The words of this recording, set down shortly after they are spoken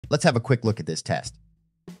Let's have a quick look at this test.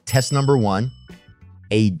 Test number 1.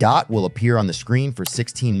 A dot will appear on the screen for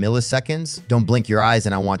 16 milliseconds. Don't blink your eyes,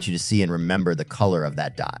 and I want you to see and remember the color of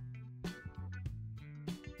that dot.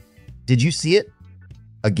 Did you see it?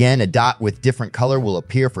 Again, a dot with different color will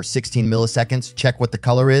appear for 16 milliseconds. Check what the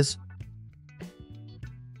color is.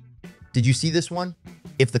 Did you see this one?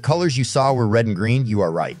 If the colors you saw were red and green, you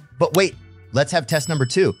are right. But wait, let's have test number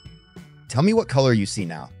 2. Tell me what color you see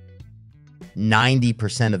now.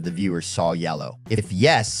 90% of the viewers saw yellow. If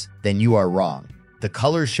yes, then you are wrong. The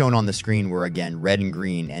colors shown on the screen were again red and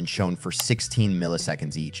green and shown for 16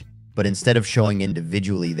 milliseconds each. But instead of showing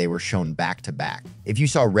individually, they were shown back to back. If you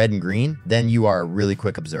saw red and green, then you are a really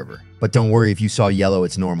quick observer. But don't worry, if you saw yellow,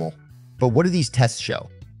 it's normal. But what do these tests show?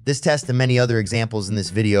 This test and many other examples in this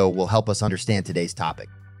video will help us understand today's topic.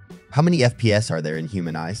 How many FPS are there in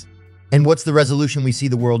human eyes? And what's the resolution we see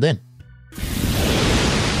the world in?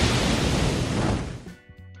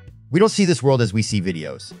 We don't see this world as we see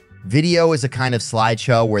videos. Video is a kind of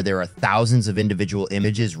slideshow where there are thousands of individual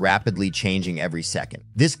images rapidly changing every second.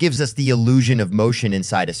 This gives us the illusion of motion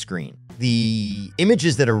inside a screen. The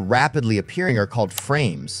images that are rapidly appearing are called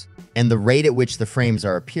frames, and the rate at which the frames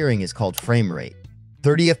are appearing is called frame rate.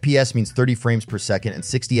 30 FPS means 30 frames per second, and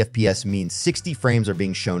 60 FPS means 60 frames are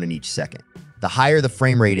being shown in each second. The higher the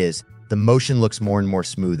frame rate is, the motion looks more and more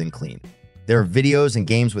smooth and clean. There are videos and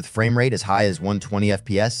games with frame rate as high as 120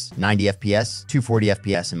 FPS, 90 FPS, 240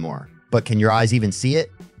 FPS, and more. But can your eyes even see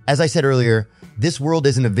it? As I said earlier, this world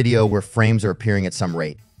isn't a video where frames are appearing at some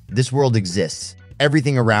rate. This world exists.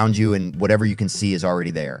 Everything around you and whatever you can see is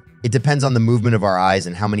already there. It depends on the movement of our eyes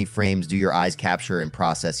and how many frames do your eyes capture and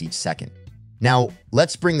process each second. Now,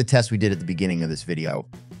 let's bring the test we did at the beginning of this video.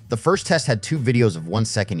 The first test had 2 videos of 1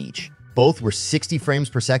 second each. Both were 60 frames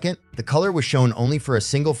per second. The color was shown only for a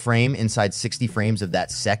single frame inside 60 frames of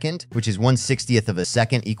that second, which is 1/60th of a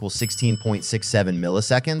second equals 16.67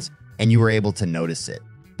 milliseconds, and you were able to notice it.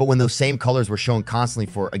 But when those same colors were shown constantly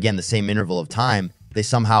for, again, the same interval of time, they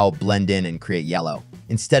somehow blend in and create yellow.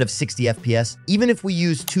 Instead of 60 FPS, even if we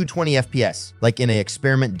use 220 FPS, like in an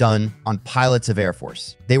experiment done on pilots of Air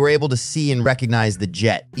Force, they were able to see and recognize the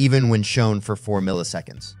jet even when shown for 4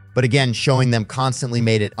 milliseconds. But again, showing them constantly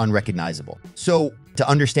made it unrecognizable. So to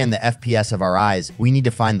understand the FPS of our eyes, we need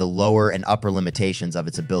to find the lower and upper limitations of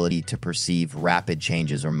its ability to perceive rapid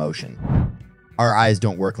changes or motion. Our eyes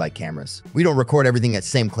don't work like cameras. We don't record everything at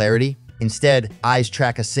same clarity. Instead, eyes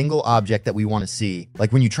track a single object that we want to see.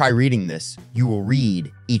 Like when you try reading this, you will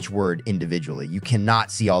read each word individually. You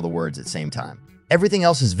cannot see all the words at the same time. Everything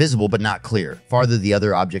else is visible but not clear. Farther the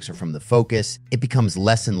other objects are from the focus, it becomes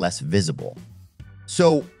less and less visible.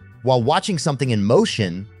 So, while watching something in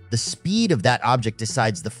motion, the speed of that object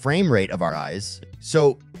decides the frame rate of our eyes.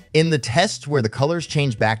 So in the test where the colors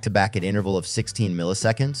change back to back at interval of 16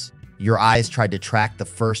 milliseconds, your eyes tried to track the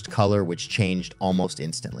first color, which changed almost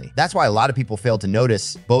instantly. That's why a lot of people failed to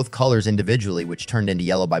notice both colors individually, which turned into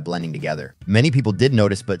yellow by blending together. Many people did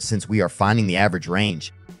notice, but since we are finding the average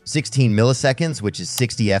range, 16 milliseconds, which is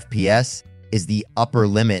 60 FPS, is the upper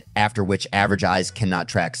limit after which average eyes cannot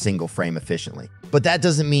track single frame efficiently. But that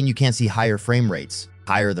doesn't mean you can't see higher frame rates.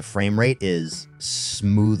 Higher the frame rate is,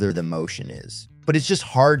 smoother the motion is. But it's just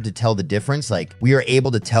hard to tell the difference. Like, we are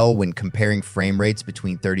able to tell when comparing frame rates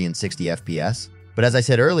between 30 and 60 FPS. But as I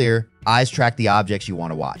said earlier, eyes track the objects you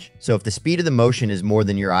want to watch. So if the speed of the motion is more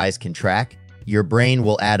than your eyes can track, your brain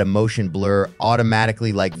will add a motion blur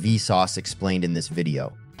automatically, like Vsauce explained in this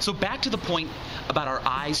video. So back to the point about our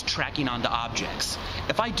eyes tracking onto objects.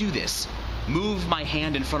 If I do this, move my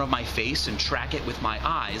hand in front of my face and track it with my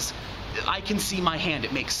eyes, I can see my hand,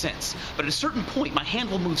 it makes sense. But at a certain point, my hand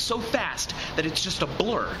will move so fast that it's just a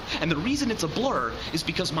blur. And the reason it's a blur is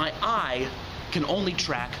because my eye can only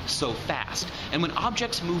track so fast. And when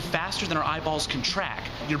objects move faster than our eyeballs can track,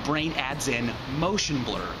 your brain adds in motion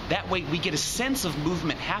blur. That way we get a sense of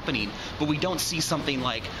movement happening, but we don't see something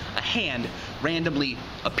like a hand randomly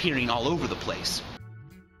appearing all over the place.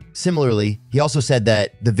 Similarly, he also said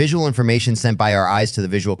that the visual information sent by our eyes to the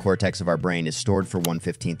visual cortex of our brain is stored for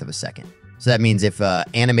 1/15th of a second. So that means if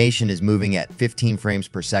animation is moving at 15 frames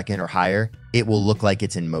per second or higher, it will look like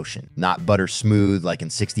it's in motion. Not butter smooth like in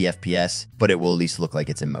 60 FPS, but it will at least look like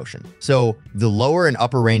it's in motion. So the lower and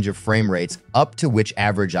upper range of frame rates up to which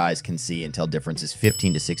average eyes can see and tell difference is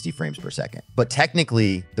 15 to 60 frames per second. But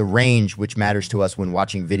technically, the range which matters to us when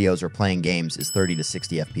watching videos or playing games is 30 to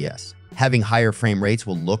 60 FPS. Having higher frame rates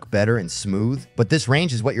will look better and smooth, but this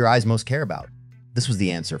range is what your eyes most care about. This was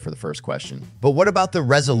the answer for the first question. But what about the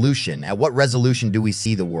resolution? At what resolution do we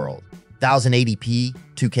see the world? 1080p,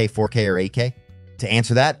 2K, 4K, or 8K? To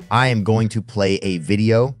answer that, I am going to play a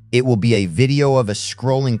video it will be a video of a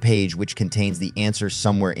scrolling page which contains the answer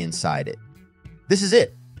somewhere inside it. This is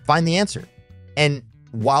it. Find the answer. And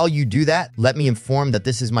while you do that, let me inform that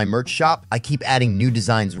this is my merch shop. I keep adding new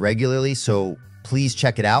designs regularly, so please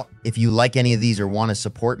check it out. If you like any of these or want to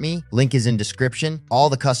support me, link is in description. All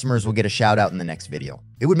the customers will get a shout out in the next video.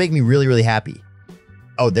 It would make me really, really happy.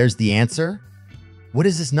 Oh, there's the answer. What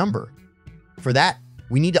is this number? For that,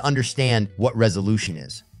 we need to understand what resolution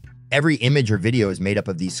is. Every image or video is made up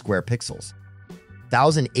of these square pixels.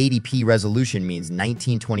 1080p resolution means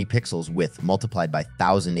 1920 pixels width multiplied by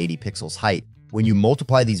 1080 pixels height. When you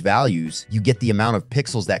multiply these values, you get the amount of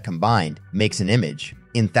pixels that combined makes an image.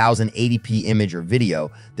 In 1080p image or video,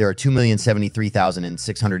 there are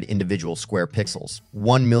 2,073,600 individual square pixels.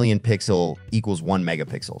 1 million pixel equals 1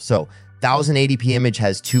 megapixel. So 1080p image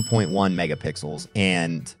has 2.1 megapixels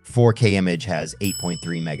and 4K image has 8.3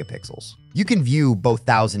 megapixels. You can view both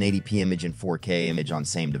 1080p image and 4K image on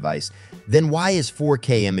same device. Then why is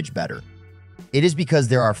 4K image better? It is because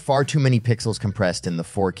there are far too many pixels compressed in the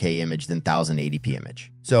 4K image than 1080p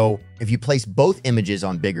image. So if you place both images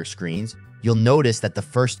on bigger screens, you'll notice that the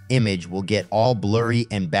first image will get all blurry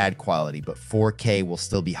and bad quality, but 4K will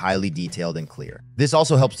still be highly detailed and clear. This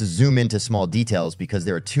also helps to zoom into small details because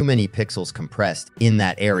there are too many pixels compressed in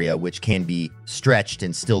that area, which can be stretched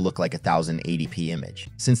and still look like a 1080p image.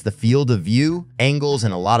 Since the field of view, angles,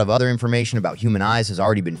 and a lot of other information about human eyes has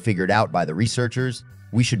already been figured out by the researchers,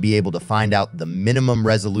 we should be able to find out the minimum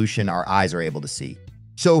resolution our eyes are able to see.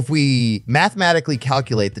 So if we mathematically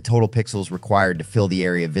calculate the total pixels required to fill the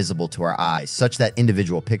area visible to our eyes such that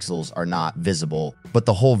individual pixels are not visible, but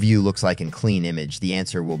the whole view looks like a clean image, the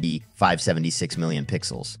answer will be 576 million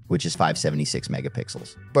pixels, which is 576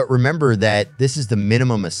 megapixels. But remember that this is the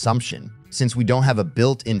minimum assumption. Since we don't have a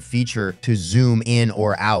built-in feature to zoom in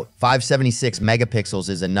or out, 576 megapixels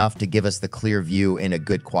is enough to give us the clear view in a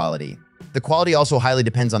good quality. The quality also highly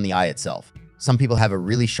depends on the eye itself. Some people have a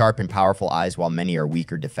really sharp and powerful eyes while many are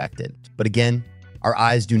weak or defected. But again, our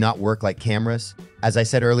eyes do not work like cameras. As I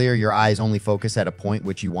said earlier, your eyes only focus at a point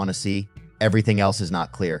which you want to see. Everything else is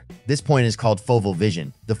not clear. This point is called focal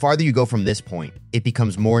vision. The farther you go from this point, it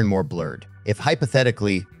becomes more and more blurred. If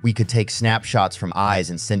hypothetically, we could take snapshots from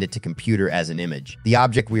eyes and send it to computer as an image, the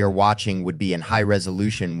object we are watching would be in high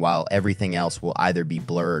resolution while everything else will either be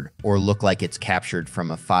blurred or look like it's captured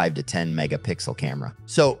from a 5 to 10 megapixel camera.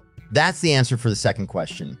 So that's the answer for the second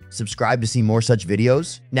question. Subscribe to see more such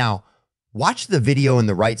videos. Now, watch the video in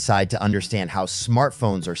the right side to understand how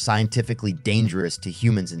smartphones are scientifically dangerous to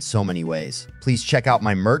humans in so many ways. Please check out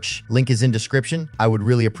my merch. Link is in description. I would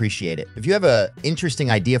really appreciate it. If you have an interesting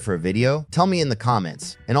idea for a video, tell me in the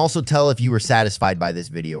comments. And also tell if you were satisfied by this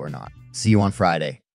video or not. See you on Friday.